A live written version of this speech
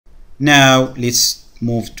Now let's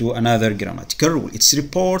move to another grammatical rule. It's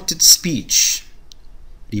reported speech.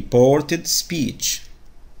 Reported speech.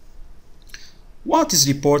 What is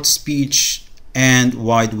report speech and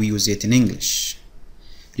why do we use it in English?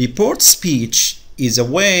 Report speech is a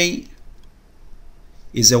way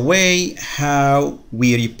how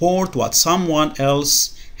we report what someone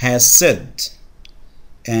else has said.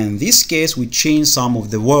 In this case, we change some of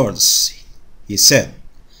the words he said,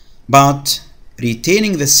 but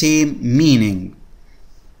retaining the same meaning.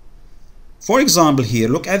 For example, here,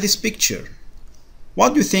 look at this picture.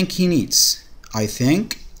 What do you think he needs? I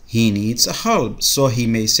think he needs a help. So he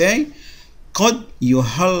may say, could you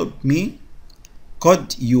help me?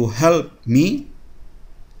 Could you help me?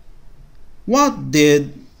 What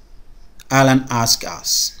did Alan ask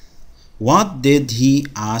us? What did he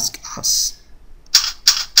ask us?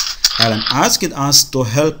 Alan asked us to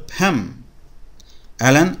help him.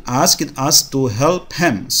 Alan asked us to help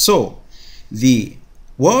him. So the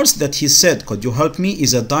words that he said, could you help me,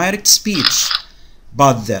 is a direct speech.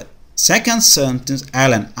 But the second sentence,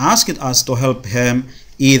 Alan asked us to help him,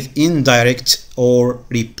 is indirect or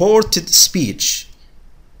reported speech.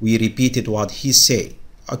 We repeated what he said.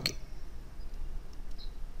 Okay.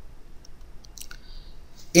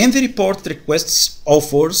 In the report requests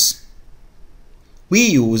offers, we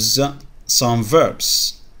use some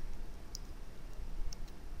verbs.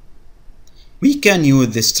 We can use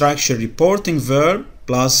the structure reporting verb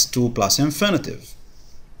plus to plus infinitive.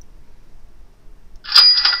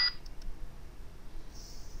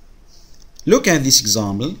 Look at this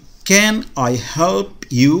example. Can I help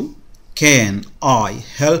you? Can I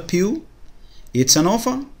help you? It's an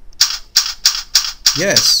offer.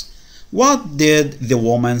 Yes. What did the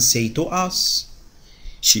woman say to us?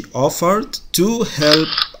 She offered to help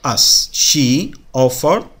us. She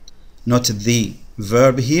offered, not the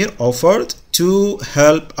verb here, offered to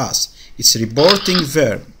help us. It's reporting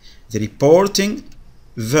verb. The reporting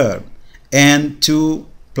verb and to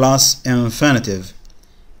plus infinitive.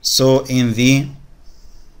 So in the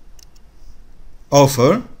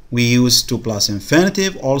offer, we use to plus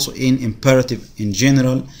infinitive, also in imperative in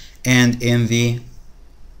general, and in the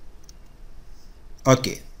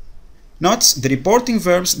okay. Note the reporting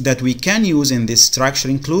verbs that we can use in this structure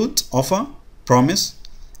include offer, promise,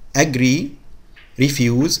 agree,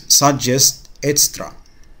 refuse, suggest, etc.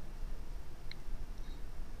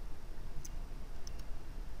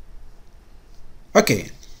 Okay.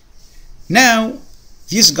 Now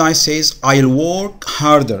this guy says, I'll work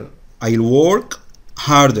harder. I'll work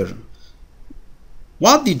harder.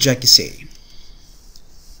 What did Jackie say?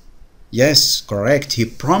 Yes, correct. He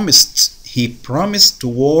promised to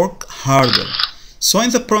work harder. So in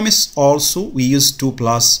the promise also we use to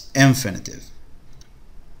plus infinitive.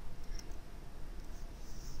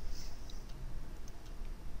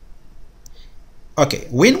 Okay,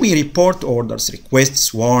 when we report orders,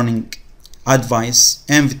 requests, warning, advice,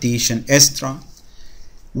 invitation, etc.,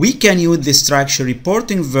 we can use the structure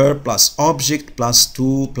reporting verb plus object plus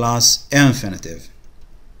to plus infinitive.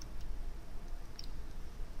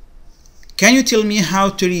 Can you tell me how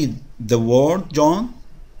to read the word John?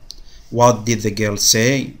 What did the girl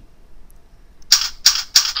say?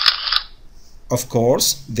 Of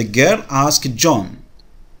course, the girl asked John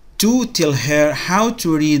to tell her how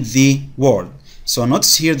to read the word. So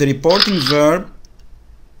notice here the reporting verb,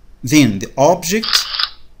 then the object,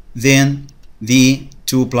 then the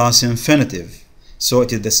to plus infinitive. So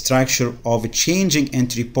it is the structure of changing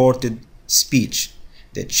and reported speech,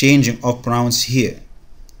 the changing of pronouns here.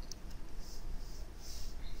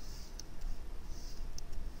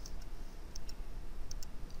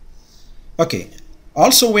 Okay,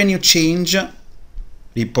 also when you change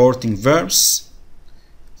reporting verbs,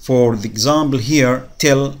 for the example here,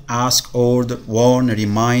 tell, ask, order, warn,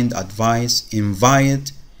 remind, advise,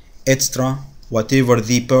 invite, etc., whatever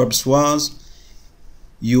the purpose was,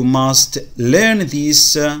 you must learn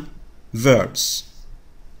these verbs.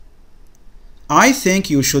 I think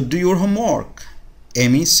you should do your homework,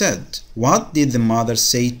 Amy said. What did the mother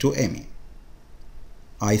say to Amy?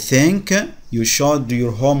 I think you should do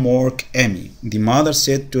your homework, Amy. The mother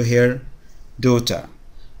said to her daughter.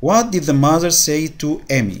 What did the mother say to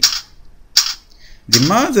Amy? The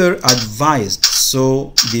mother advised.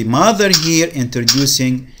 So the mother here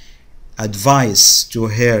introducing advice to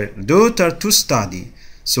her daughter to study.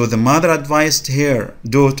 So the mother advised her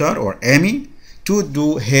daughter or Amy to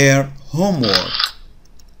do her homework.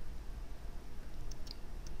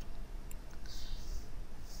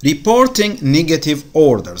 Reporting negative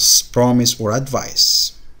orders, promise or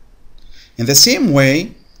advice. In the same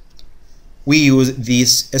way, we use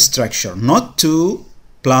this structure, not to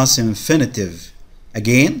plus infinitive.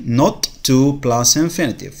 Again, not to plus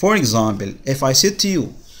infinitive. For example, if I said to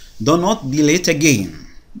you, do not be late again.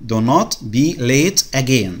 Do not be late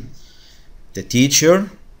again. The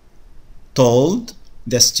teacher told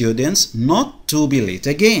the students not to be late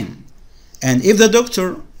again. And if the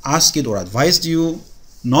doctor asked or advised you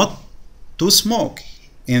not to smoke,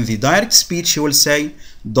 in the direct speech he will say,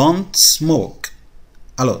 don't smoke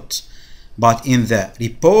a lot. But in the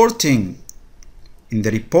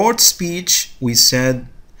report speech, we said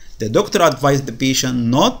the doctor advised the patient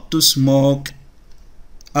not to smoke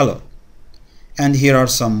a lot. And here are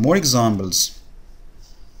some more examples.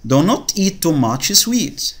 Do not eat too much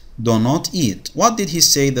sweet. Do not eat. What did he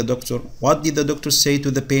say, the doctor? What did the doctor say to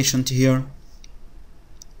the patient here?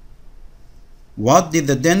 What did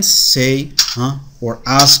the dentist say or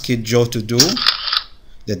ask Joe to do?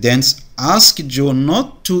 The dentist asked Joe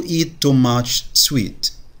not to eat too much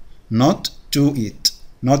sweet. Not to eat.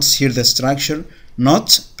 Notice here the structure.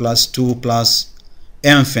 Not plus to plus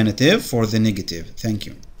infinitive for the negative. Thank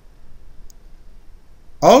you.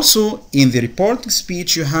 Also, in the reporting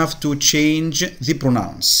speech, you have to change the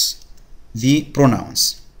pronouns. The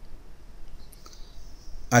pronouns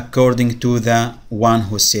according to the one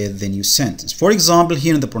who said the new sentence. For example,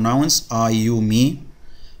 here in the pronouns I, you, me,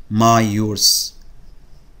 my, yours,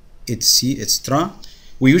 etc.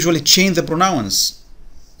 We usually change the pronouns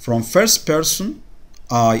from first person,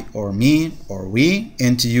 I or me or we,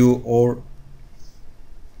 into you or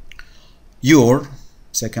your,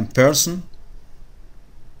 second person.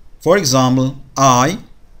 For example, I,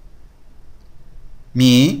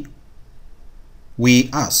 me, we,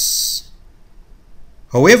 us.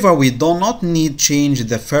 However, we do not need change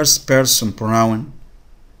the first person pronoun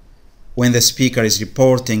when the speaker is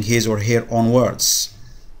reporting his or her own words.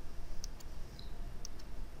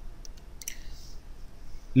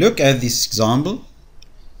 Look at this example.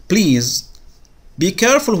 Please be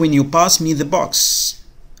careful when you pass me the box.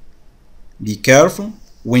 Be careful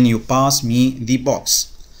when you pass me the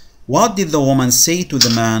box. What did the woman say to the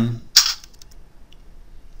man?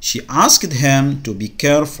 She asked him to be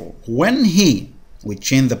careful when he, we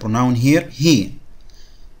change the pronoun here, he,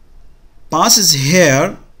 passes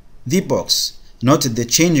her the box. Note the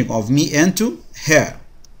changing of me into her.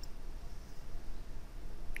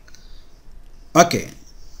 Okay,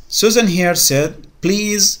 Susan here said,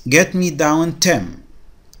 please get me down Tim.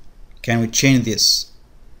 Can we change this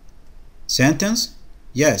sentence?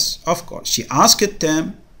 Yes, of course. She asked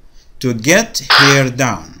Tim to get her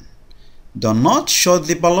down. Do not shoot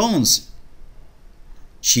the balloons.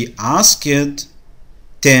 She asked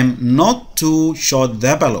Tim not to shoot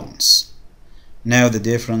the balloons. Now the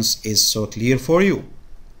difference is so clear for you.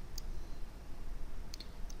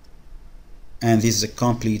 And this is a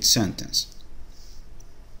complete sentence.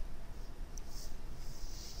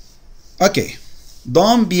 Okay,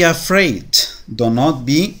 don't be afraid. Do not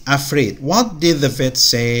be afraid. What did the vet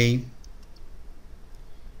say?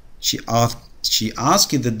 She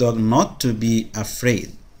asked the dog not to be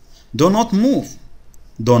afraid. Do not move.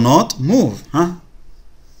 Do not move.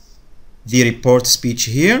 The report speech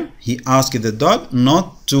here, he asked the dog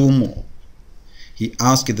not to move. He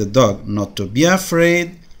asked the dog not to be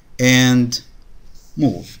afraid and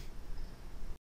move.